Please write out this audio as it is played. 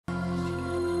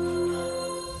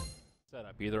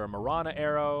either a Marana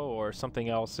arrow or something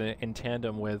else in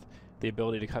tandem with the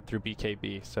ability to cut through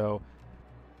BKB. So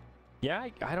yeah,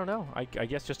 I don't know. I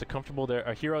guess just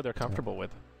a hero they're comfortable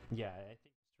with. Yeah, I think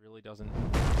this really doesn't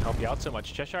help you out so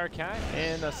much. Cheshire Cat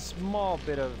in a small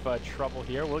bit of trouble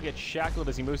here. Will get shackled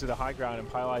as he moves to the high ground, and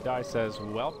PowerRangers says,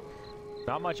 well,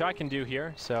 not much I can do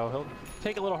here. So he'll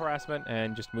take a little harassment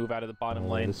and just move out of the bottom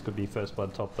lane. This could be first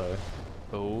blood top though.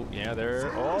 Oh, yeah,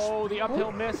 there. Oh, the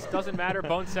uphill miss. Doesn't matter.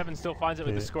 Bone7 still finds it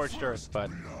with the Scorched Earth, but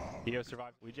Dio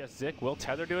survives. We just Zik will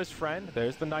tether to his friend.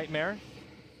 There's the Nightmare.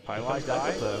 Pylai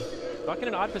dies. Stuck in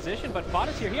an odd position, but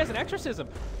Fada's here. He has an Exorcism.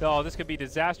 Oh, this could be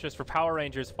disastrous for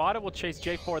PowerRangers. Fada will chase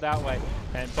J4 that way,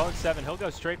 and Bone7, he'll go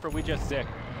straight for We Just Zik.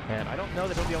 And I don't know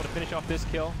that he'll be able to finish off this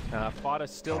kill.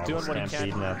 Fada's still doing what he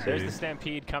can. There's the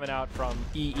Stampede coming out from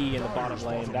EE in the bottom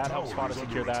lane. That helps Fada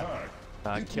secure that.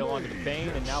 Kill onto the Bane,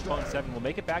 and now Bone7 will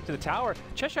make it back to the tower.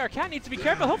 Cheshire Cat needs to be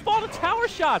careful. He'll fall to tower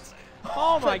shots.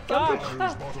 Oh my gosh.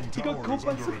 He got caught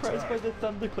by surprise by the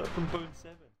Thunderclap from Bone7.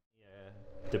 Yeah,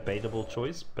 debatable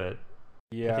choice, but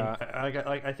yeah,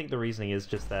 I think the reasoning is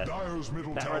just that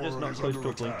Rudder's not close to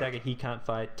a Blink Dagger. He can't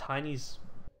fight. Tiny's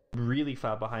really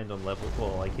far behind on level.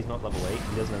 Well, like he's not level 8.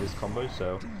 He doesn't have his combo,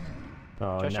 so.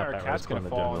 Cheshire Cat's gonna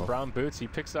fall in brown boots. He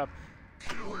picks up.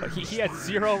 He has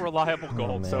 0 reliable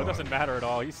gold, so it doesn't matter at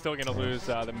all. He's still going to lose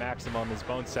the maximum as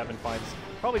Bone7 finds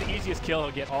probably the easiest kill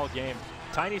he'll get all game.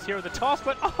 Tiny's here with the toss,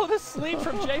 but oh, the sleep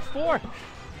from J4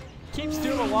 keeps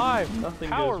Doom alive.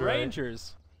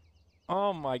 PowerRangers.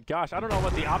 Oh my gosh, I don't know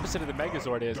what the opposite of the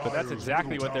Megazord is, but that's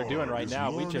exactly what they're doing right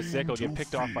now. We just Zik will get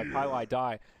picked off by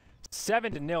PowerRangers.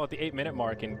 7-0 at the 8-minute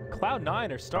mark, and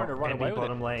Cloud9 are starting to run away with it.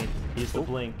 Bottom lane. Here's the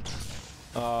blink.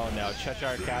 Oh no,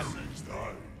 Cheshire Cat.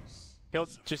 He'll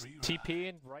just TP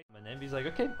and right. And Envy's like,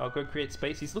 okay, I'll go create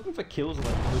space. He's looking for kills.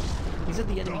 He's at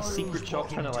the enemy's secret shop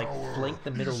trying to like flank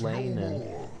the middle lane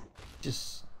and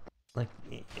just like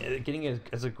getting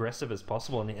as aggressive as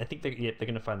possible. And I think they're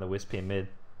going to find the Wisp here mid.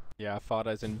 Yeah,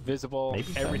 Fada's invisible.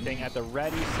 Maybe everything at the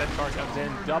ready. Centaur comes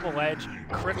in, double edge,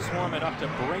 Crypt Swarm enough to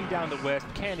bring down the Wisp.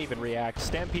 Can't even react.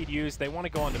 Stampede used. They want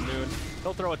to go on the Moon.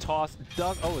 They'll throw a toss.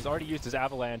 Has already used his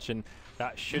Avalanche, and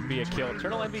that should be a kill.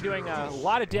 Eternal Envy doing a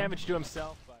lot of damage to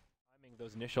himself, but timing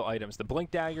those initial items. The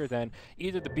Blink Dagger, then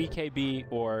either the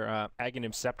BKB or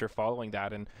Aghanim Scepter following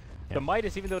that. And the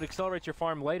Midas, even though it accelerates your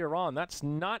farm later on, that's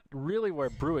not really where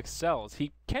Brew excels.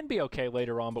 He can be okay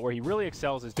later on, but where he really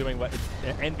excels is doing what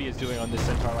Envy is doing on this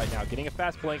Centaur right now. Getting a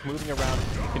fast blink, moving around,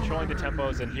 controlling the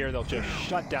tempos, and here they'll just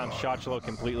shut down Shotchlo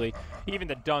completely. Even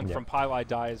the dunk from Pylai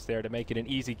dies there to make it an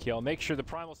easy kill. Make sure the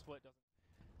Primal Split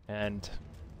doesn't... And...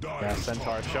 yeah,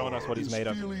 Centaur showing us what he's made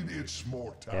of.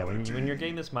 Yeah, when you're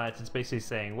getting this Midas, it's basically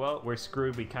saying, well, we're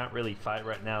screwed, we can't really fight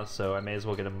right now, so I may as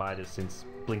well get a Midas since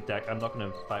Blink Dagger. I'm not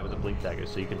going to fight with a Blink Dagger,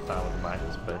 so you can fight with a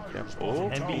Midas, but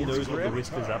Envy knows what the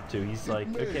Wisp is up to. He's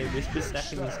like, okay, Wisp is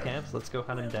stacking these camps, let's go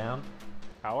hunt him down.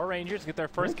 PowerRangers get their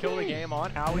first kill of the game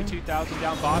on Owie 2000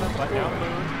 down bottom, but now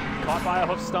Moon caught by a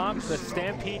hoof stomp. The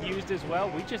Stampede used as well.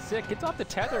 We just Zik gets off the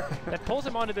tether that pulls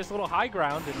him onto this little high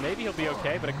ground, and maybe he'll be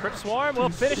okay, but a Crypt Swarm will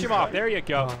finish him off. There you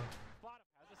go. Has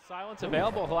a silence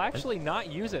available. He'll actually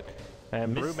not use it,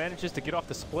 and Brew manages to get off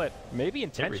the split. Maybe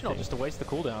intentional, just to waste the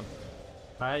cooldown.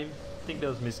 I think there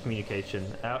was miscommunication.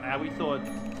 Owie thought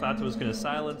Fata was going to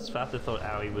silence. Fata thought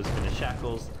Owie was going to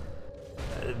shackles.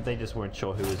 They just weren't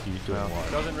sure who was doing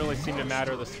what. Doesn't really seem to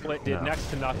matter. The split did next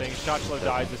to nothing. Shotchlo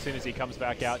dies as soon as he comes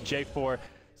back out. J4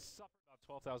 suffered about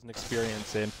 12,000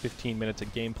 experience in 15 minutes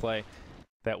of gameplay.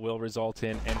 That will result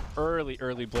in an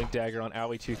early Blink Dagger on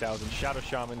Owie 2000. Shadow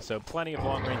Shaman, so plenty of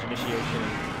long-range initiation.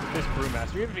 This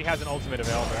Brewmaster, even if he has an ultimate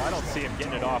available, I don't see him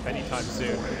getting it off anytime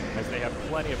soon, as they have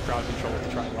plenty of crowd control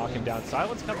to try and lock him down.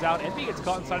 Silence comes out, Envy gets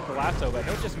caught inside of the lasso, but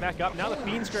he'll just mech up. Now the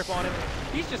Fiend's Grip on him.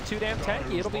 He's just too damn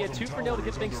tanky. It'll be a 2-0 to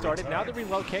get things started. Now they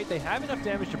relocate. They have enough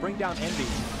damage to bring down Envy.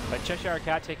 But Cheshire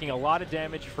Cat taking a lot of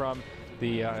damage from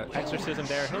the Exorcism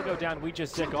there. He'll go down. We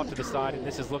just Zik off to the side, and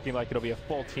this is looking like it'll be a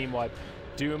full team wipe.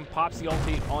 Doom pops the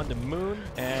ulti onto Moon,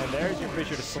 and there's your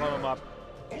Fissure to slow him up.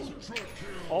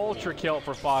 Ultra kill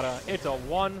for Fada. It's a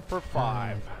 1 for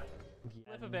 5.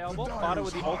 If available, Fada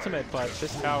with the ultimate, but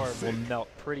this tower will melt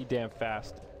pretty damn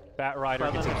fast. Bat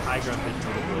Rider gets a high ground vision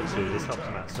with the blue too. This helps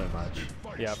him out so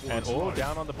much. Yep, and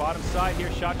down on the bottom side here,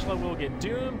 Shotchlo will get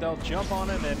doomed. They'll jump on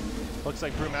him, and looks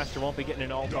like Brewmaster won't be getting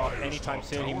an ult off anytime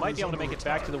soon. He might be able to make it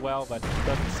back to the well, but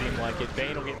doesn't seem like it.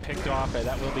 Bane will get picked off, and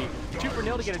that will be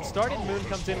 2-0 to get it started. Moon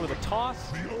comes in with a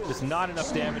toss. Just not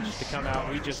enough damage to come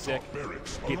out. We just Zik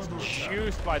gets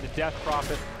juiced by the Death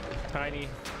Prophet. Tiny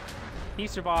He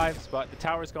survives, but the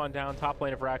tower's gone down. Top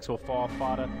lane of Rax will fall.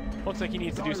 Fada looks like he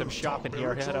needs to do some shopping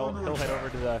here. He'll head over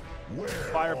to the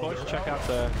fire bush, check out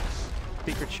the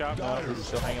secret shop. No, he's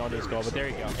still hanging on to his goal, but there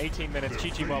you go. 18 minutes,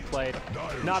 GG well played.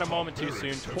 Not a moment too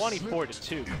soon.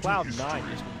 24-2.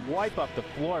 Cloud9 just wipe up the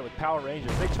floor with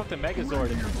PowerRangers. They took the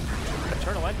Megazord and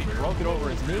Eternal Envy broke it over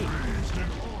his knee.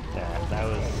 Yeah, that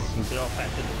was some good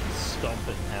old-fashioned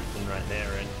stomping happening right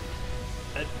there, and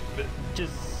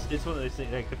it's one of those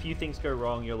things. Like, a few things go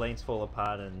wrong, your lanes fall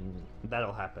apart, and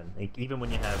that'll happen. Like, even when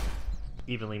you have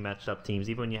evenly matched up teams,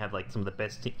 even when you have like some of the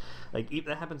best teams, like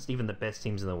that happens to even the best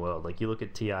teams in the world. Like, you look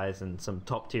at TIs and some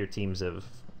top tier teams have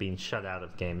been shut out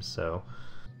of games. So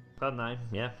Cloud9,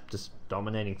 yeah, just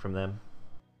dominating from them.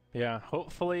 Yeah,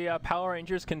 hopefully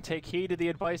PowerRangers can take heed to the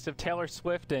advice of Taylor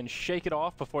Swift and shake it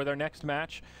off before their next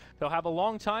match. They'll have a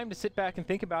long time to sit back and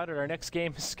think about it. Our next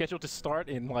game is scheduled to start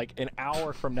in like an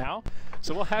hour from now.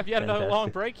 So we'll have yet another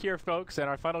long break here, folks, and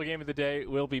our final game of the day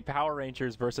will be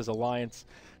PowerRangers versus Alliance.